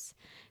go to those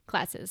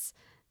classes.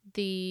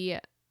 The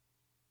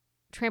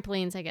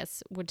trampolines, I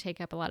guess, would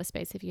take up a lot of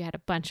space if you had a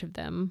bunch of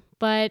them.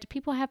 But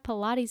people have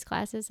Pilates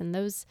classes, and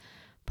those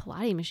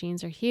Pilates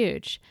machines are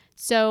huge.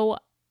 So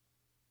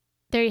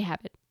there you have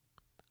it.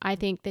 I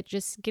think that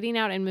just getting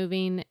out and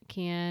moving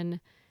can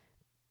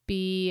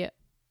be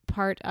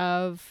part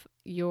of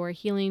your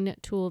healing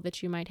tool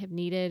that you might have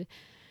needed.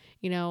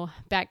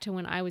 Back to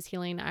when I was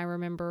healing, I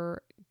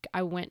remember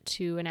I went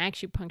to an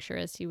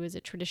acupuncturist. He was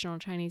a traditional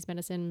Chinese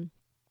medicine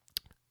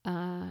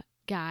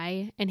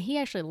guy, and he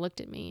actually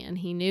looked at me and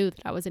he knew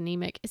that I was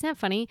anemic. Isn't that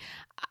funny?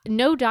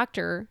 No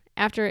doctor,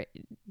 after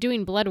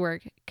doing blood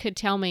work, could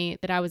tell me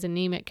that I was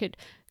anemic,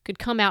 could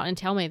come out and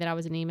tell me that I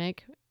was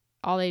anemic.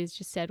 All they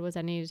just said was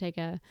I needed to take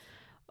an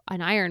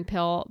iron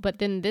pill. But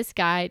then this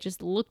guy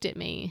just looked at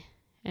me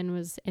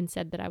and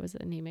said that I was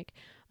anemic.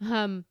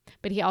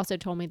 But he also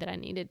told me that I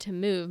needed to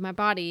move my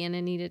body and I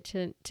needed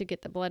to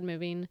get the blood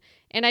moving.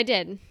 And I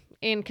did.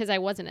 And because I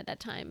wasn't at that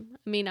time.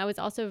 I mean, I was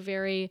also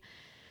very,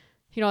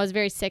 I was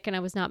very sick and I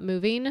was not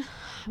moving.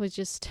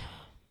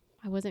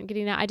 I wasn't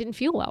getting out. I didn't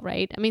feel well,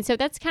 right? I mean, so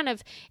that's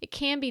it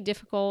can be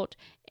difficult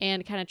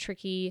and kind of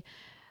tricky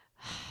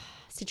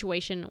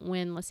situation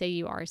when, let's say,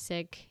 you are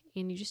sick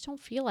and you just don't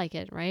feel like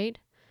it, right?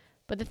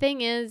 But the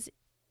thing is,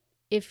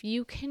 if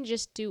you can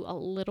just do a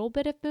little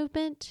bit of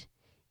movement,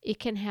 it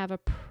can have a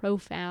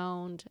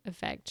profound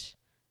effect,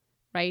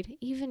 right?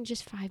 Even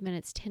just 5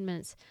 minutes, 10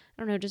 minutes,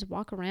 I don't know, just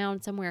walk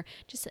around somewhere.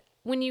 Just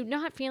when you're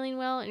not feeling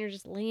well and you're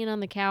just laying on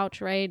the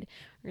couch, right?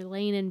 Or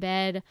laying in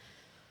bed,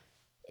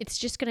 it's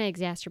just going to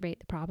exacerbate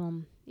the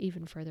problem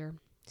even further.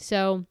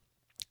 So,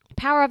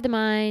 power of the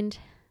mind,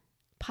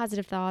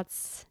 positive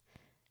thoughts,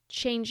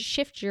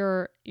 shift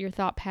your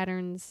thought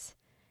patterns.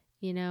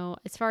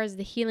 As far as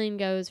the healing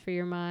goes for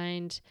your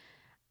mind,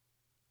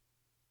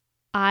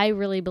 I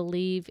really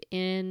believe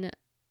in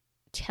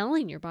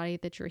telling your body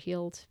that you're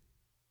healed.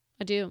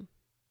 I do.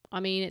 I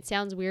mean, it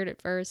sounds weird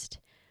at first,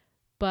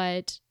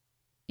 but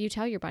you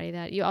tell your body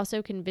that. You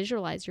also can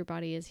visualize your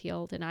body is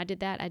healed. And I did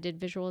that. I did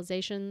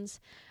visualizations.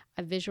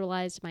 I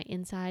visualized my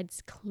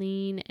insides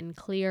clean and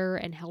clear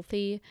and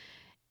healthy.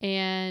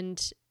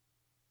 And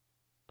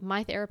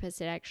my therapist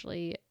had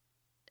actually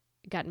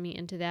gotten me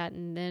into that.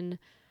 And then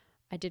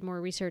I did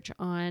more research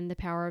on the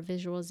power of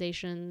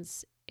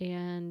visualizations,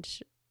 and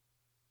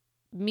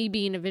me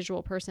being a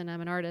visual person,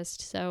 I'm an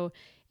artist, so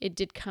it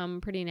did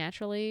come pretty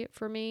naturally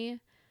for me.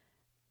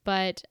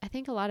 But I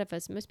think a lot of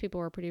us, most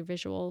people are pretty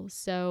visual,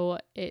 so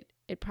it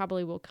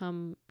probably will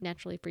come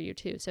naturally for you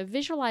too. So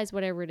visualize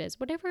whatever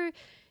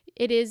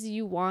it is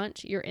you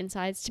want your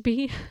insides to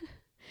be,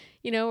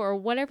 or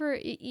whatever.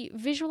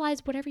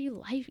 Visualize whatever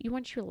you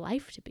want your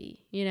life to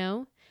be.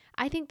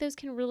 I think those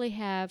can really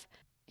have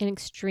an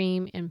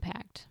extreme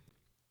impact.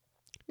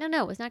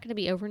 No, it's not going to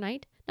be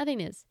overnight.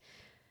 Nothing is,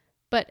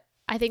 but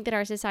I think that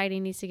our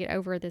society needs to get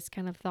over this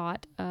kind of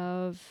thought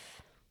of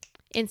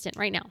instant,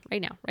 right now.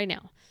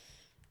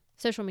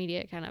 Social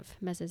media kind of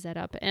messes that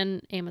up,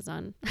 and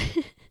Amazon.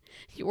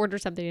 You order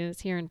something and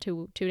it's here in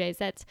two days.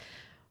 That's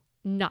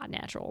not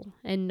natural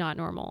and not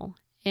normal.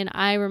 And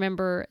I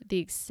remember the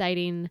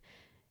excitement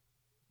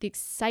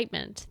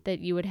that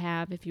you would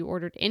have if you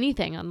ordered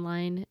anything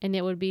online and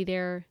it would be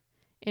there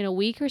in a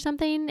week or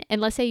something. And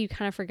let's say you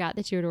kind of forgot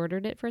that you had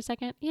ordered it for a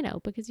second,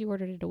 because you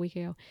ordered it a week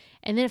ago.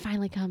 And then it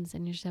finally comes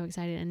and you're so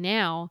excited. And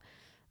now,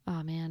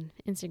 oh man,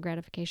 instant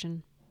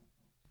gratification.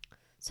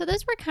 So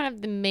those were kind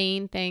of the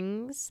main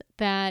things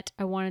that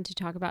I wanted to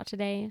talk about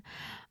today.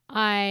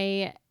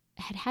 I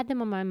had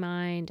them on my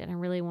mind and I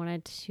really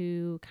wanted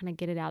to kind of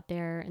get it out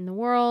there in the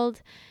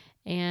world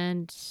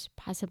and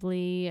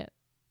possibly,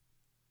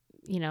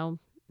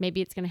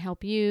 maybe it's going to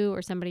help you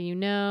or somebody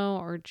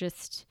or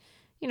just,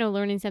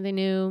 learning something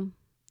new,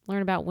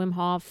 learn about Wim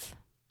Hof.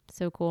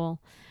 So cool.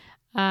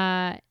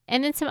 And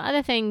then some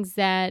other things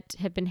that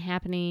have been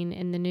happening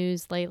in the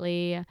news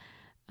lately,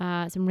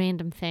 some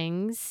random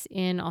things.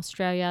 In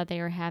Australia,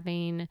 they are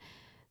having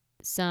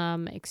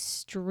some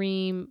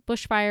extreme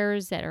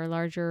bushfires that are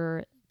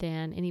larger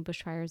than any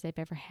bushfires they've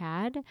ever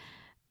had.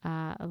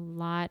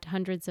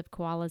 Hundreds of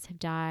koalas have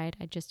died.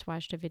 I just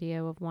watched a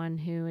video of one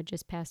who had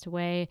just passed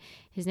away.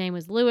 His name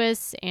was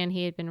Lewis, and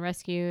he had been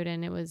rescued,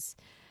 and it was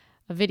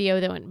a video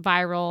that went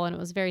viral, and it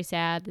was very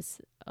sad. This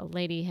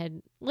lady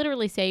had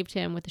literally saved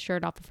him with the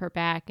shirt off of her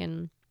back,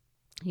 and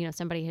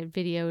somebody had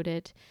videoed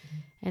it,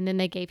 and then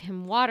they gave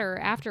him water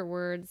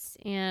afterwards,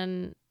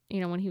 and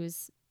when he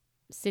was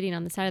sitting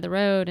on the side of the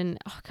road, and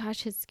oh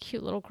gosh, his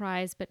cute little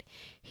cries, but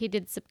he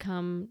did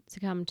succumb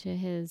to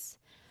his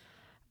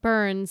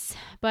burns.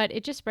 But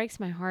it just breaks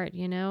my heart.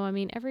 I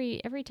mean,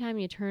 every time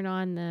you turn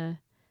on the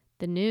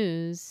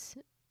news,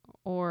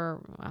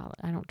 or well,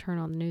 I don't turn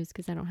on the news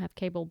because I don't have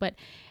cable, but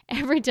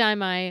every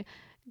time I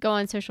go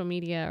on social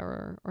media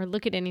or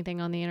look at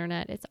anything on the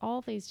internet, it's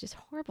all these just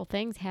horrible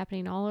things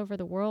happening all over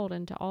the world,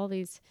 and to all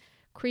these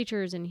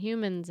creatures and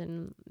humans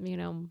and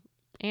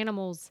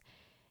animals.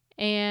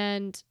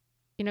 And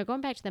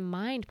going back to the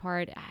mind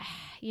part,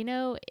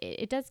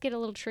 it does get a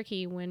little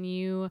tricky when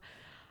you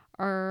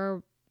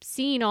are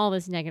seeing all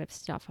this negative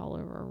stuff all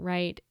over,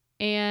 right?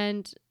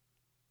 And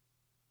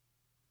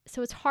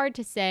so it's hard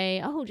to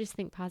say, oh, just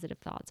think positive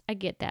thoughts. I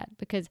get that,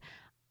 because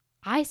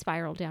I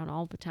spiral down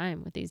all the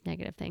time with these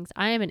negative things.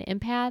 I am an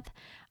empath.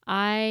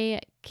 I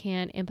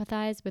can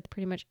empathize with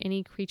pretty much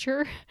any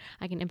creature.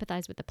 I can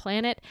empathize with the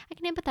planet. I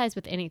can empathize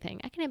with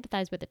anything. I can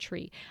empathize with a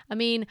tree. I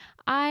mean,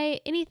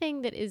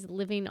 anything that is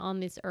living on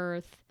this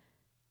earth,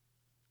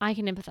 I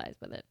can empathize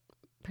with it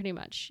pretty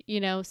much,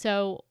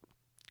 So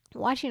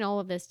watching all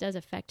of this does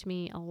affect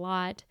me a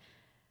lot.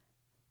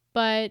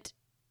 But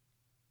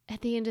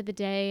at the end of the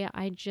day,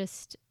 I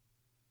just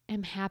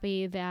am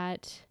happy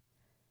that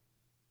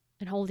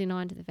and holding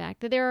on to the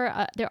fact that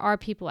there are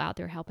people out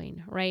there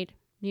helping, right?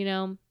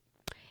 And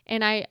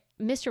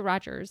Mr.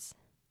 Rogers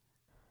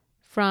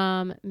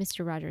from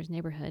Mr. Rogers'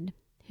 Neighborhood,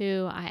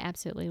 who I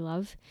absolutely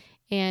love,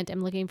 and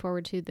I'm looking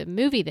forward to the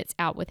movie that's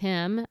out with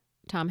him.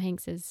 Tom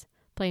Hanks is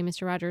playing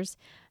Mr. Rogers.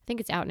 I think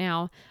it's out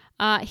now.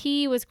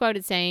 He was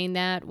quoted saying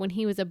that when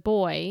he was a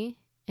boy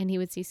and he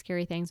would see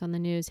scary things on the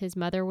news, his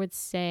mother would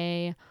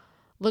say,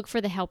 "Look for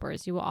the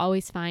helpers. You will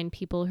always find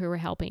people who are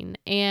helping."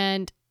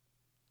 And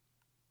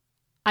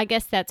I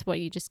guess that's what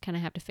you just kind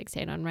of have to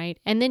fixate on, right?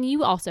 And then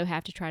you also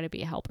have to try to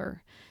be a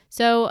helper.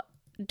 So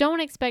don't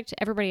expect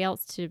everybody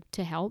else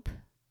to help.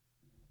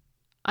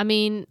 I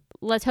mean,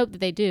 let's hope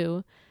that they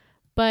do,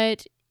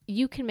 but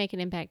you can make an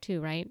impact too,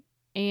 right?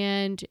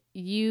 And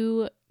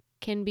you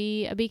can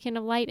be a beacon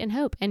of light and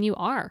hope, and you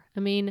are.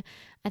 I mean,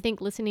 I think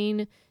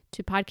listening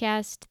to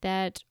podcasts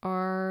that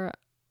are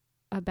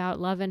about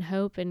love and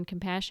hope and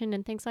compassion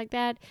and things like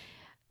that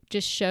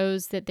just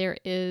shows that there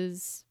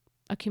is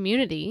a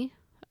community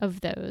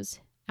of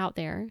those out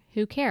there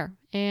who care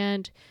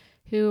and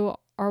who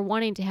are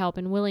wanting to help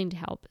and willing to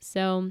help.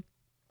 So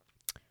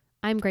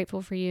I'm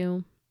grateful for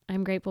you.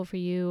 I'm grateful for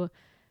you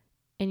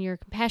and your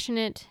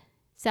compassionate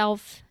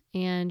self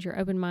and your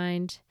open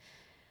mind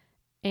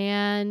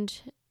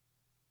and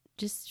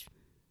just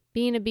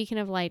being a beacon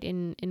of light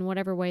in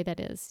whatever way that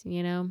is,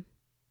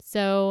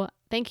 So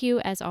thank you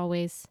as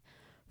always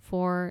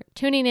for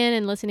tuning in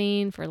and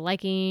listening, for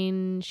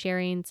liking,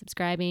 sharing,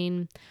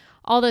 subscribing,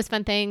 all those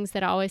fun things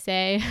that I always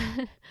say.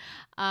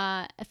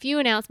 A few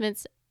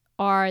announcements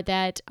are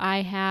that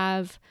I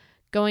have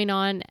going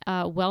on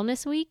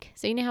Wellness Week.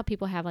 So you know how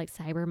people have like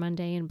Cyber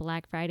Monday and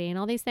Black Friday and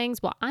all these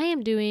things? Well, I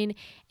am doing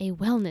a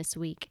Wellness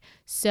Week.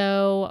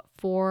 So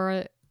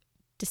for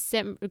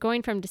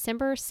going from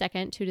December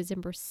 2nd to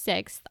December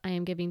 6th, I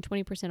am giving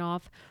 20%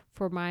 off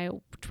for my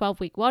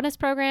 12-week wellness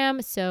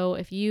program. So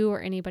if you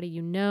or anybody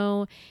you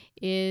know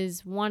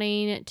is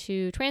wanting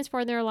to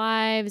transform their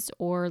lives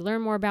or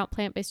learn more about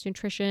plant-based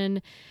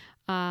nutrition,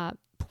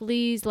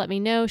 please let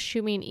me know.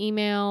 Shoot me an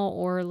email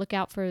or look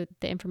out for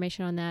the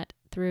information on that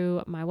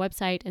through my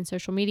website and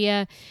social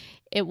media.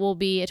 It will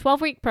be a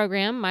 12-week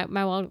program. My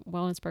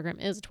wellness program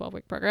is a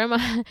 12-week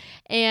program.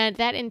 And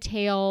that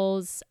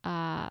entails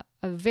a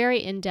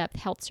very in-depth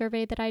health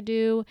survey that I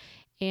do.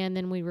 And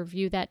then we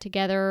review that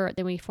together.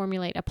 Then we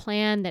formulate a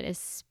plan that is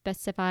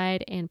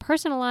specified and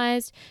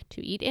personalized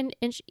to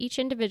each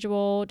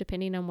individual,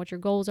 depending on what your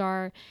goals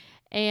are.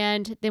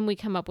 And then we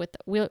come up with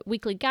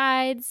weekly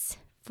guides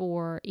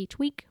for each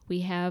week.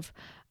 We have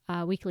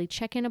weekly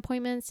check-in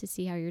appointments to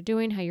see how you're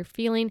doing, how you're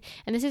feeling.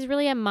 And this is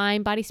really a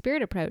mind, body,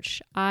 spirit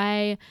approach.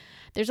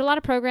 There's a lot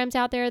of programs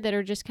out there that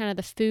are just kind of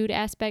the food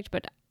aspect,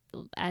 but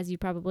as you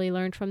probably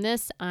learned from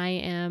this, I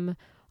am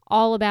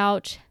all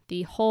about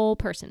the whole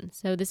person.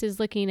 So this is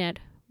looking at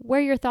where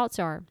your thoughts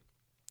are.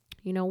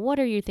 What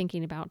are you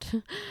thinking about?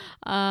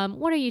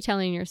 What are you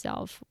telling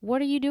yourself?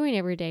 What are you doing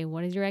every day?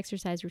 What is your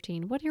exercise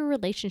routine? What are your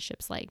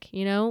relationships like?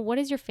 What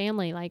is your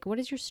family like? What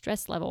is your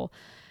stress level?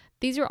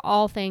 These are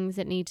all things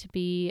that need to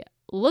be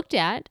looked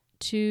at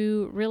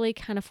to really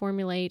kind of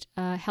formulate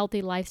a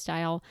healthy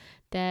lifestyle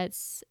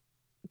that's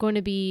going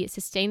to be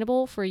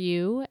sustainable for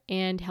you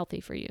and healthy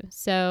for you.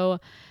 So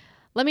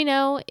let me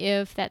know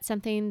if that's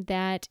something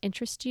that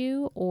interests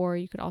you, or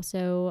you could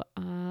also,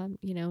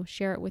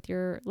 share it with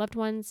your loved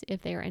ones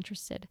if they are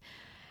interested.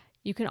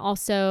 You can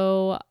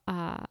also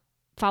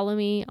follow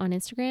me on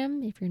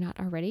Instagram if you're not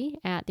already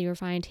at The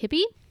Refined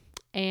Hippie.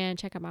 And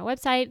check out my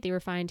website,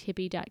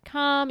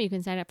 therefinedhippie.com. You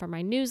can sign up for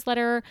my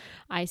newsletter.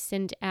 I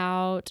send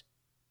out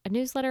a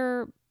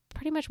newsletter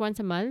pretty much once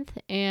a month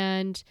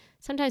and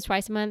sometimes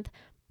twice a month,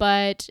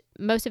 but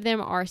most of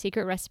them are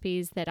secret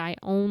recipes that I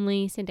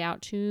only send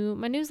out to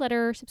my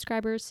newsletter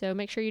subscribers. So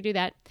make sure you do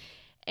that.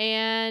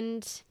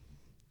 And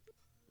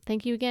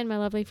thank you again, my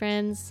lovely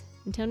friends.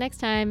 Until next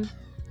time,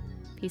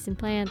 peace and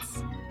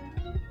plants.